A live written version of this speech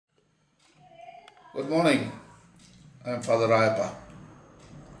Good morning. I am Father Rayappa.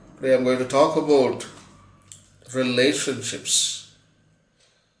 Today I am going to talk about relationships.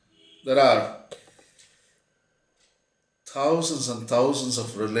 There are thousands and thousands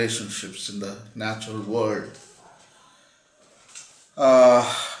of relationships in the natural world.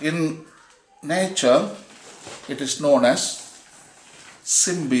 In nature, it is known as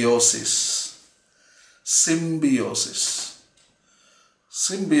symbiosis. Symbiosis.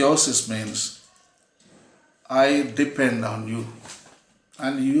 Symbiosis means I depend on you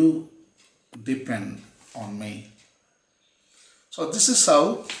and you depend on me. So this is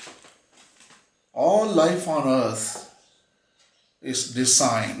how all life on earth is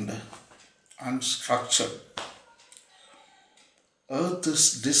designed and structured. Earth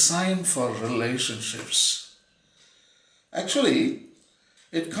is designed for relationships. Actually,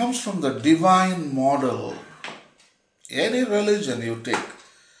 it comes from the divine model. Any religion you take,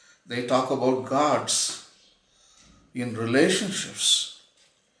 they talk about gods in relationships,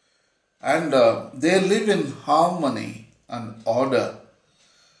 and they live in harmony and order.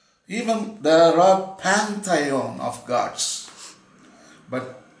 Even there are pantheon of gods,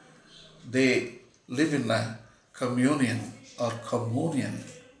 but they live in a communion or communion.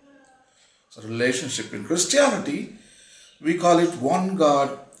 So relationship in Christianity, we call it one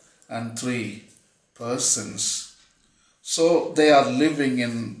God and three persons. So they are living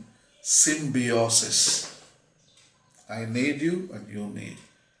in symbiosis. I need you and you need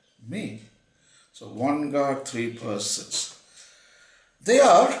me. So one God, three persons. They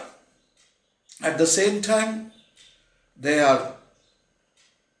are, at the same time, they are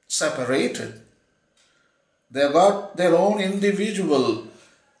separated. They have got their own individual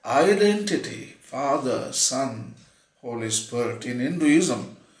identity. Father, Son, Holy Spirit. In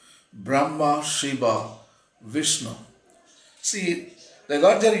Hinduism, Brahma, Shiva, Vishnu. See, they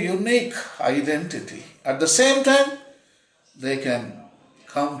got their unique identity. At the same time, they can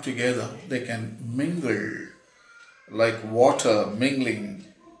come together, they can mingle like water mingling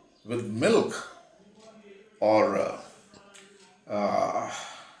with milk, or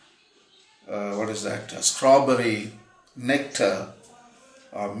strawberry nectar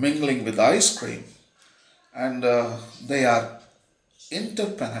mingling with ice cream, and they are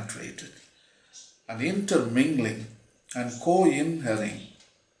interpenetrated and intermingling and co-inhering,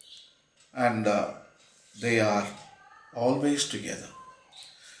 and they are always together.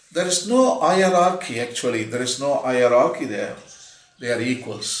 There is no hierarchy actually. There is no hierarchy there. They are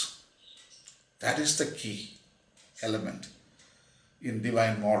equals. That is the key element in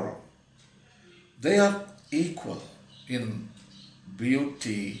divine moral. They are equal in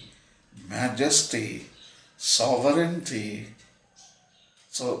beauty, majesty, sovereignty.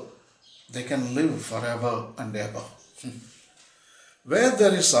 So they can live forever and ever. Where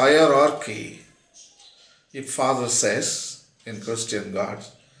there is hierarchy, if Father says in Christian God,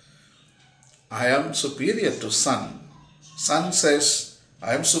 I am superior to Son. Son says,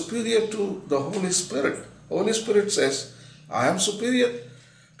 I am superior to the Holy Spirit. Holy Spirit says, I am superior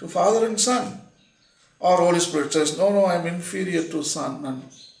to Father and Son. Or Holy Spirit says, no, I am inferior to Son.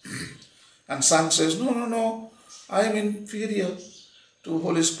 And Son says, no, I am inferior to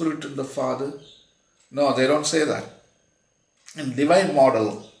Holy Spirit and the Father. No, they don't say that. In divine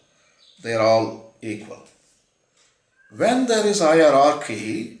model, they are all equal. When there is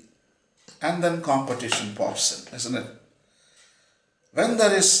hierarchy, and then competition pops in, isn't it? When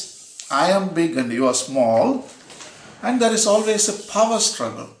there is, I am big and you are small, and there is always a power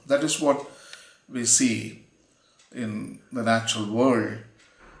struggle. That is what we see in the natural world,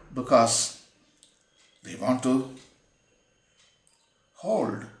 because they want to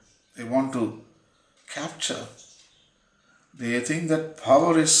hold, they want to capture. They think that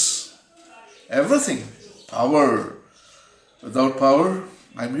power is everything. Power. Without power,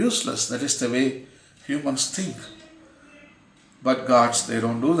 I'm useless. That is the way humans think. But gods, they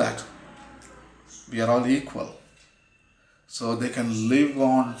don't do that. We are all equal. So they can live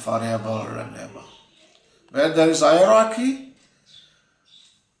on forever and ever. Where there is hierarchy,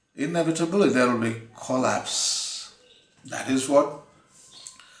 inevitably there will be collapse. That is what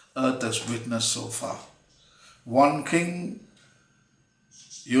earth has witnessed so far. One king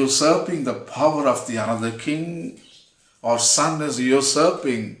usurping the power of the another king, or son is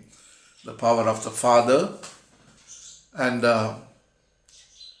usurping the power of the father, and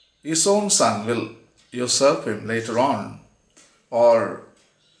his own son will usurp him later on, or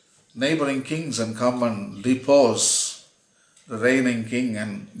neighboring kings and come and depose the reigning king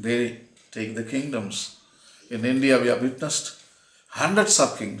and they take the kingdoms. In India we have witnessed hundreds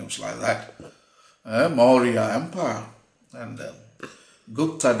of kingdoms like that. Maurya Empire and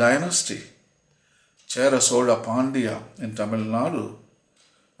Gupta dynasty. Cherasola Pandya in Tamil Nadu,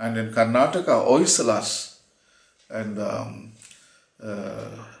 and in Karnataka, Oisalas, and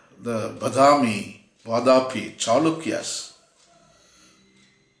the Badami, Vadapi, Chalukyas,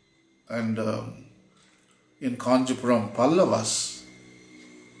 and in Kanjipuram, Pallavas.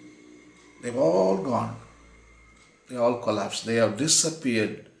 They've all gone. They all collapsed. They have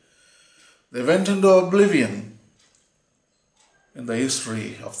disappeared. They went into oblivion in the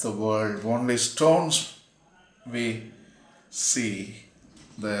history of the world. Only stones we see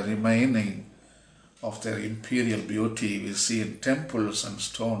the remaining of their imperial beauty. We see in temples and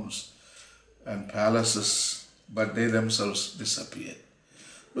stones and palaces, but they themselves disappeared.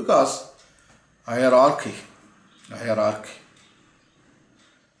 Because hierarchy,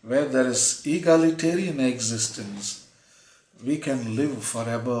 where there is egalitarian existence, we can live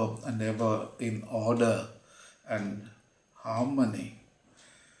forever and ever in order and harmony.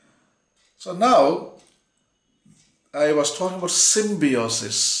 So now, I was talking about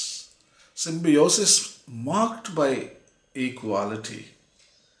symbiosis. Symbiosis marked by equality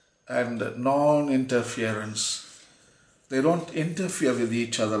and non-interference. They don't interfere with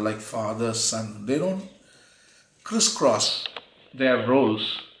each other like father, son. They don't crisscross their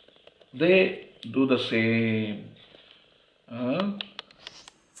roles. They do the same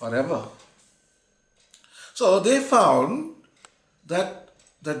forever. So they found that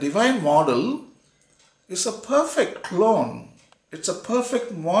the divine model is a perfect clone. It's a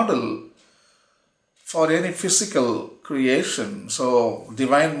perfect model for any physical creation. So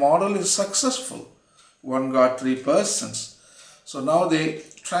divine model is successful. One God, three persons. So now they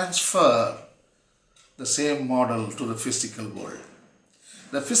transfer the same model to the physical world.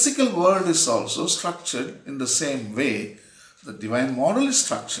 The physical world is also structured in the same way the divine model is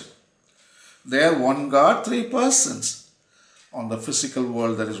structured. There, one God, three persons. On the physical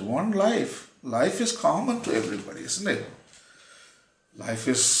world, there is one life. Life is common to everybody, isn't it? Life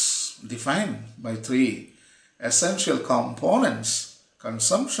is defined by three essential components: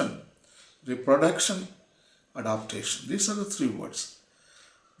 consumption, reproduction, adaptation. These are the three words.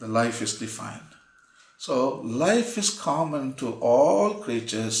 The life is defined. So, life is common to all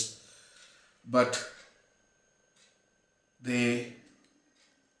creatures, but they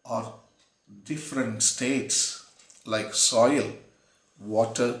are different states, like soil,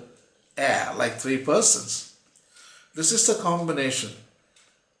 water, air, like three persons. This is the combination: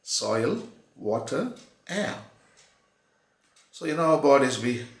 soil, water, air. So in our bodies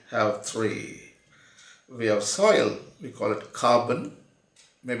we have three. We have soil, we call it carbon,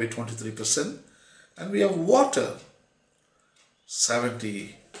 maybe 23%, and we have water,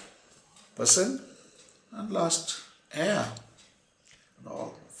 70%, and last air, and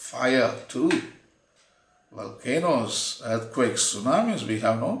all. Fire too, volcanoes, earthquakes, tsunamis, we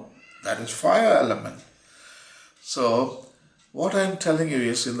have no, that is fire element. So what I am telling you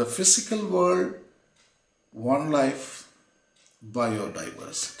is, in the physical world, one life,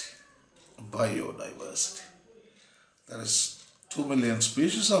 biodiversity. There is 2 million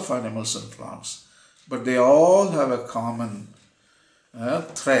species of animals and plants, but they all have a common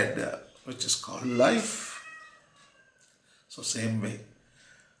thread, which is called life. So same way.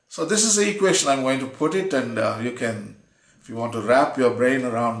 So this is the equation. I'm going to put it, and you can, if you want to wrap your brain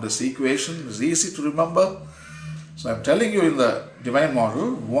around this equation, it's easy to remember. So I'm telling you, in the divine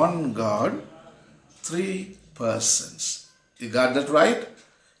model, one God, three persons. You got that right?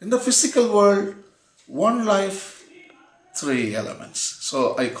 In the physical world, one life, three elements.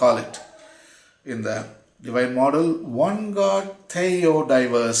 So I call it, in the divine model, one God,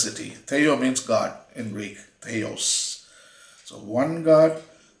 theodiversity. Theo means God in Greek, theos. So one God,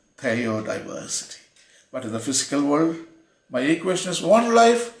 theodiversity. But in the physical world, my equation is one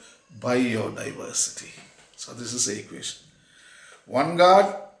life, biodiversity. So this is the equation. One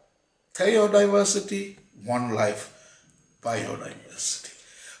God, theodiversity, one life, biodiversity.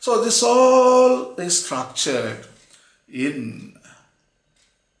 So this all is structured in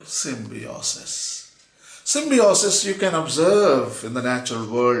symbiosis. Symbiosis, you can observe in the natural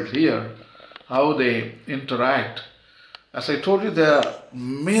world here, how they interact. As I told you, there are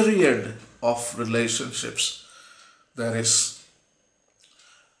myriad of relationships. There is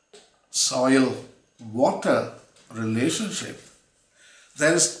soil-water relationship.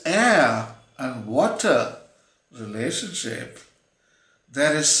 There is air and water relationship.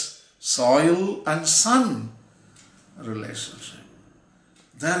 There is soil and sun relationship.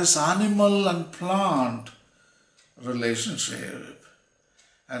 There is animal and plant relationship.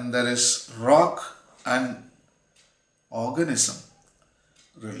 And there is rock and organism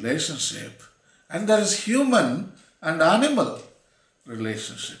relationship, and there is human and animal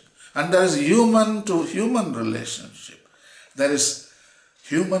relationship. And there is human to human relationship. There is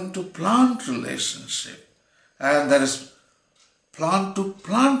human to plant relationship. And there is plant to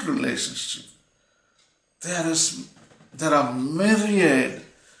plant relationship. There are myriad.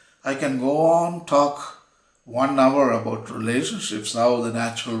 I can go on talk 1 hour about relationships, how the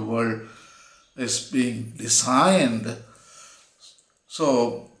natural world is being designed.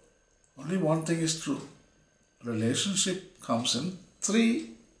 So only one thing is true. Relationship comes in 3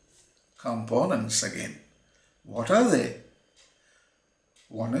 components again. What are they?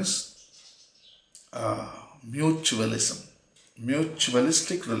 One is mutualism,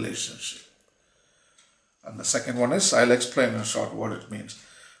 mutualistic relationship. And the second one is, I'll explain in short what it means.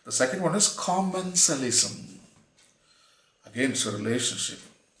 The second one is commensalism. Again, it's a relationship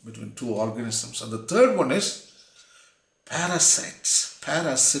between 2 organisms. And the third one is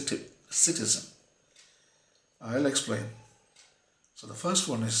parasitism. I'll explain. So the first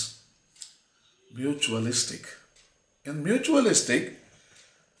one is mutualistic. In mutualistic,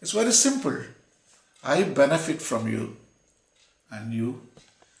 it's very simple. I benefit from you and you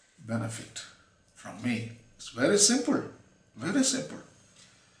benefit from me. It's very simple. Very simple.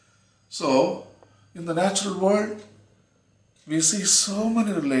 So, in the natural world, we see so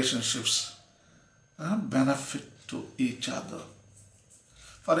many relationships benefit to each other.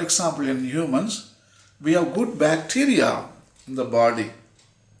 For example, in humans, we have good bacteria in the body.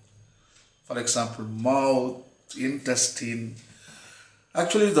 For example, mouth, intestine.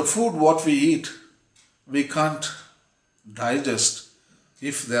 Actually, the food what we eat, we can't digest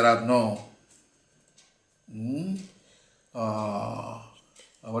if there are no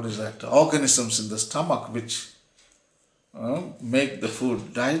organisms in the stomach which make the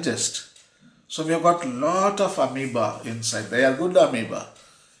food digest. So we have got a lot of amoeba inside. They are good amoeba.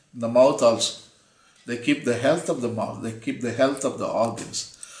 In the mouth also. They keep the health of the mouth. They keep the health of the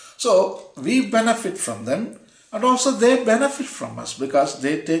organs. So we benefit from them, and also they benefit from us because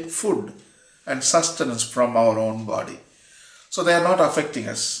they take food and sustenance from our own body. So they are not affecting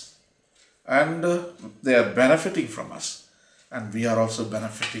us. And they are benefiting from us. And we are also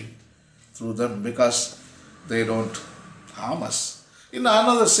benefiting through them because they don't harm us. In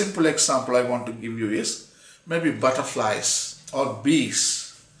another simple example I want to give you is maybe butterflies or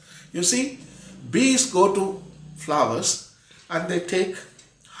bees. You see, bees go to flowers and they take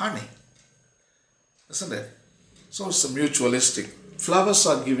honey, isn't it? So it's a mutualistic. Flowers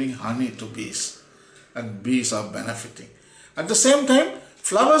are giving honey to bees and bees are benefiting. At the same time,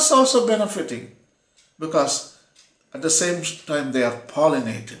 flowers also benefiting because at the same time they are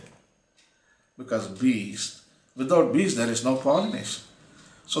pollinated. Because bees, without bees there is no pollination.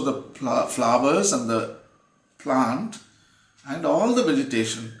 So the flowers and the plant and all the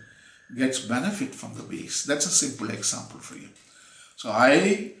vegetation gets benefit from the bees. That's a simple example for you. So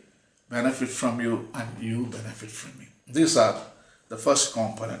I benefit from you and you benefit from me. These are the first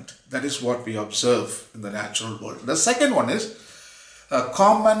component. That is what we observe in the natural world. The second one is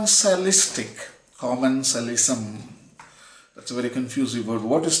commensalism. That's a very confusing word.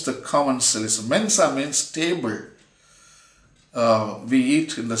 What is the commensalism? Mensa means table. We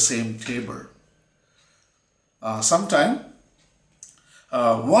eat in the same table. Sometime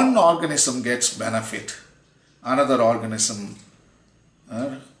one organism gets benefit, another organism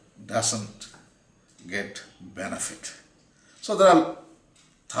doesn't get benefit. So there are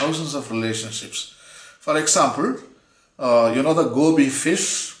thousands of relationships. For example, you know the goby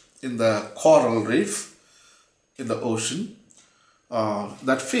fish in the coral reef in the ocean.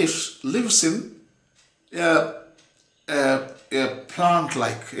 That fish lives in a plant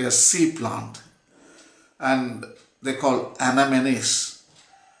like a sea plant, and they call anemones,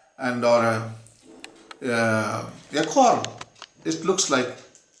 and or a coral. It looks like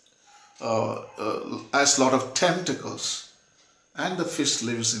has a lot of tentacles, and the fish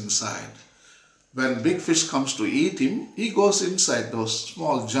lives inside. When big fish comes to eat him, he goes inside those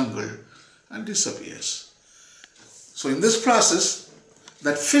small jungle and disappears. So in this process,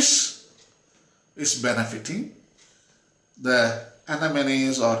 that fish is benefiting. The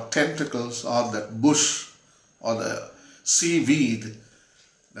anemones or tentacles or that bush or the seaweed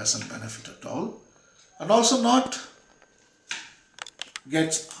doesn't benefit at all, and also not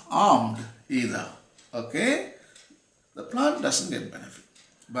gets harmed either. Okay? The plant doesn't get benefit.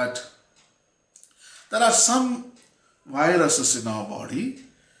 But there are some viruses in our body.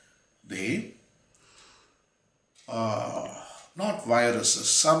 They not viruses,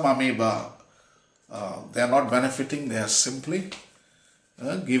 some amoeba, they are not benefiting, they are simply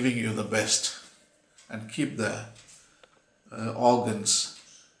giving you the best and keep the organs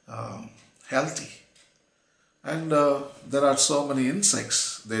healthy. And there are so many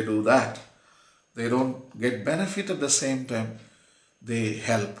insects, they do that. They don't get benefit at the same time. They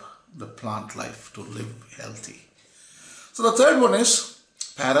help the plant life to live healthy. So the third one is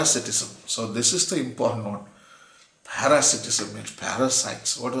parasitism. So this is the important one. Parasitism means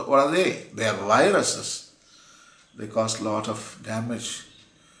parasites. What are they? They are viruses. They cause a lot of damage.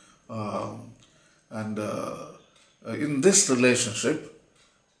 And in this relationship,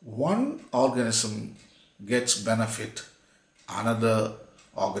 one organism gets benefit, another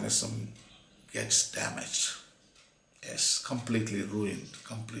organism gets damaged. Yes, completely ruined,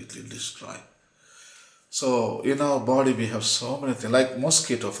 completely destroyed. So in our body we have so many things, like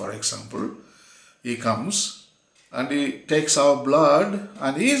mosquito for example. He comes and he takes our blood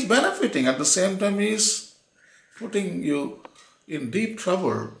and he is benefiting. At the same time he is putting you in deep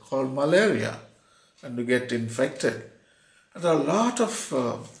trouble called malaria and you get infected. And there are a lot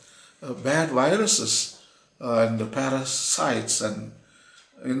of bad viruses and parasites and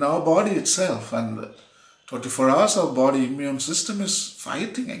in our body itself, and 24 hours our body immune system is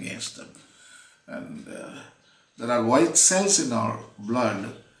fighting against them. And there are white cells in our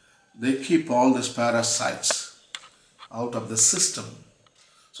blood. They keep all these parasites out of the system.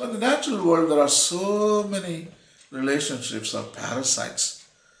 So in the natural world there are so many relationships of parasites,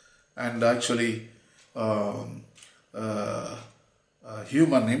 and actually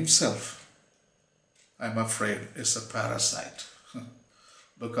human himself, I'm afraid, is a parasite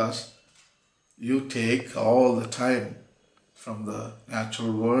because you take all the time from the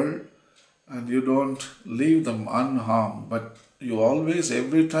natural world and you don't leave them unharmed, but you always,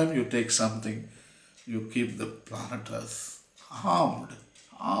 every time you take something, you keep the planet Earth harmed,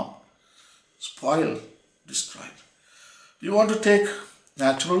 spoiled, destroyed. You want to take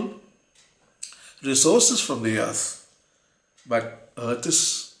natural resources from the earth, but earth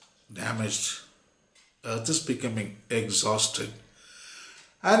is damaged, earth is becoming exhausted,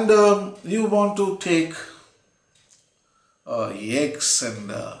 and you want to take eggs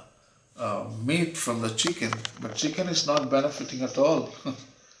and meat from the chicken, but chicken is not benefiting at all.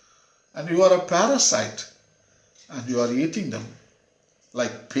 And you are a parasite and you are eating them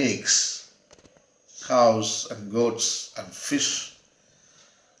like pigs, cows and goats and fish.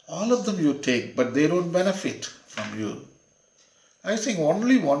 All of them you take, but they don't benefit from you. I think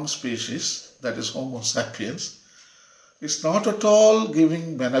only one species, that is Homo sapiens, is not at all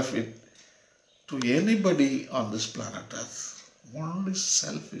giving benefit to anybody on this planet Earth. Only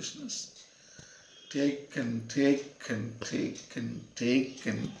selfishness. Take and take and take and take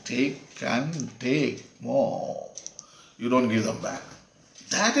and take and take more. You don't give them back.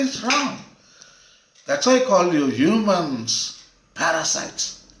 That is wrong. That's why I call you humans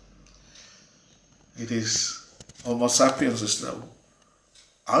parasites. It is, Homo sapiens is the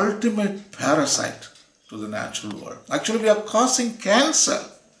ultimate parasite to the natural world. Actually, we are causing cancer.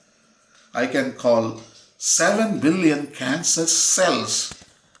 I can call 7 billion cancer cells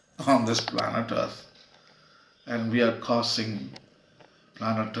on this planet Earth, and we are causing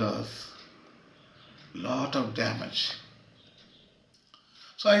planet Earth a lot of damage.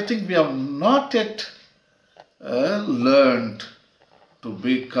 So I think we have not yet learned to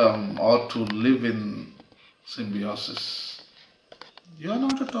become or to live in symbiosis. You are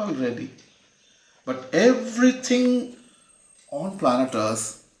not at all ready. But everything on planet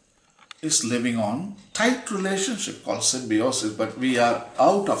Earth is living on tight relationship called symbiosis, but we are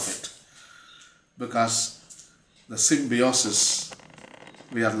out of it because the symbiosis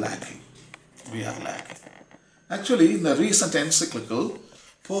we are lacking. We are lacking. Actually, in the recent encyclical,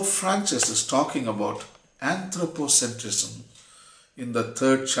 Pope Francis is talking about anthropocentrism in the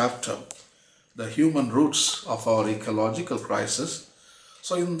 3rd chapter, the human roots of our ecological crisis.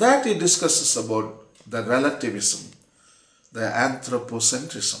 So in that he discusses about the relativism, the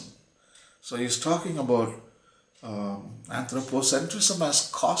anthropocentrism. So he's talking about anthropocentrism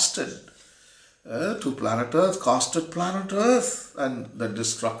has costed to planet Earth, costed planet Earth, and the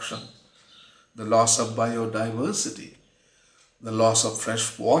destruction, the loss of biodiversity, the loss of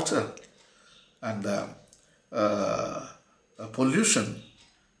fresh water, and pollution,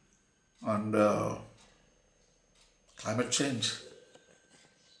 and climate change.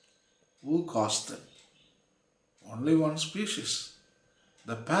 Who caused them? Only one species,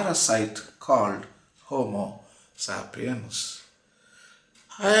 the parasite called Homo sapiens.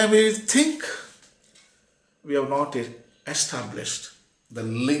 I think we have not established the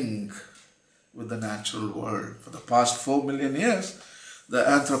link with the natural world. For the past 4 million years, the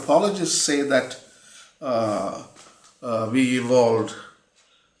anthropologists say that we evolved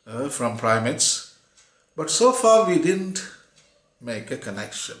from primates, but so far we didn't make a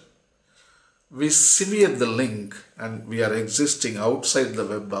connection. we sever the link and we are existing outside the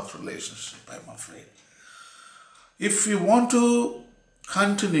web of relationship, I'm afraid. If you want to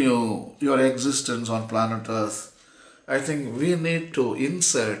continue your existence on planet Earth, I think we need to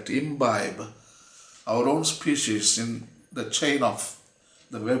imbibe our own species in the chain of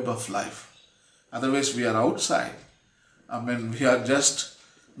the web of life. Otherwise, we are outside. I mean, we are just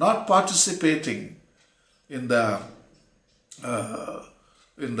not participating in the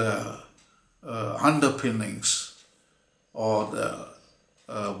underpinnings or the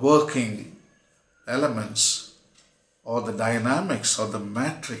working elements or the dynamics or the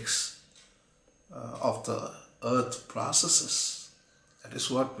matrix of the earth processes. That is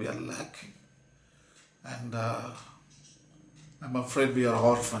what we are lacking. And I'm afraid we are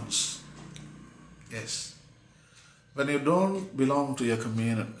orphans. Yes. When you don't belong to your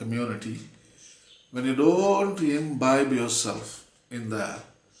community, when you don't imbibe yourself in the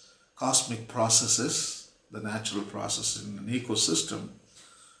cosmic processes, the natural processes in an ecosystem,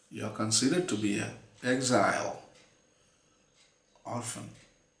 you are considered to be an exile, orphan.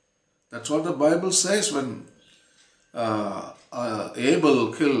 That's what the Bible says when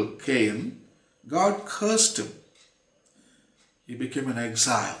Abel killed Cain. God cursed him. He became an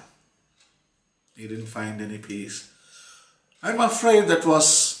exile. He didn't find any peace. I'm afraid that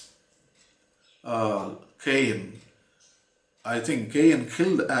was Cain. I think Cain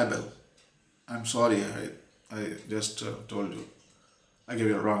killed Abel. I'm sorry, I just told you. I gave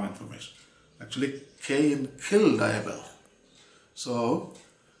you wrong information. Actually, Cain killed Abel. So,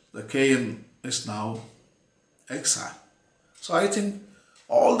 the Cain is now exile. So, I think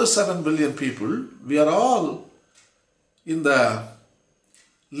all the 7 billion people, we are all in the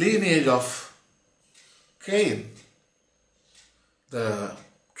lineage of Cain, the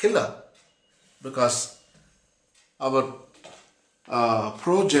killer, because our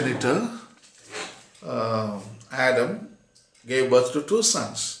progenitor, Adam, gave birth to 2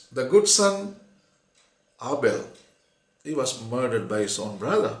 sons. The good son, Abel, he was murdered by his own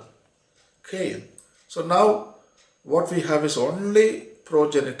brother, Cain. So now what we have is only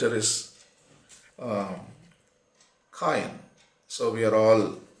progenitor is Cain. So we are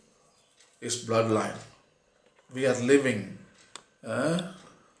all his bloodline. We are living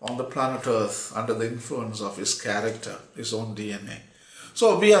on the planet Earth under the influence of his character, his own DNA.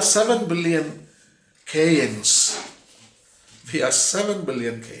 So we are 7 billion Cains. We are 7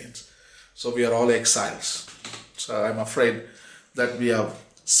 billion Cains. So we are all exiles. So I'm afraid that we have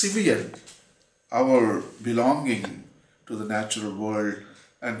severed our belonging to the natural world,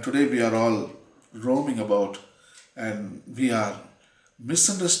 and today we are all roaming about and we are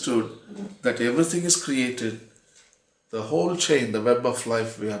misunderstood that everything is created, the whole chain, the web of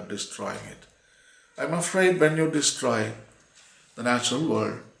life, we are destroying it. I'm afraid when you destroy the natural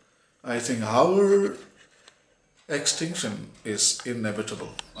world, I think our extinction is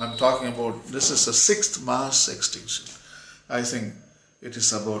inevitable. I'm talking about, this is a 6th mass extinction. I think it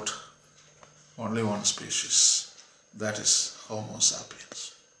is about only one species, that is Homo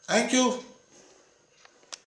sapiens. Thank you.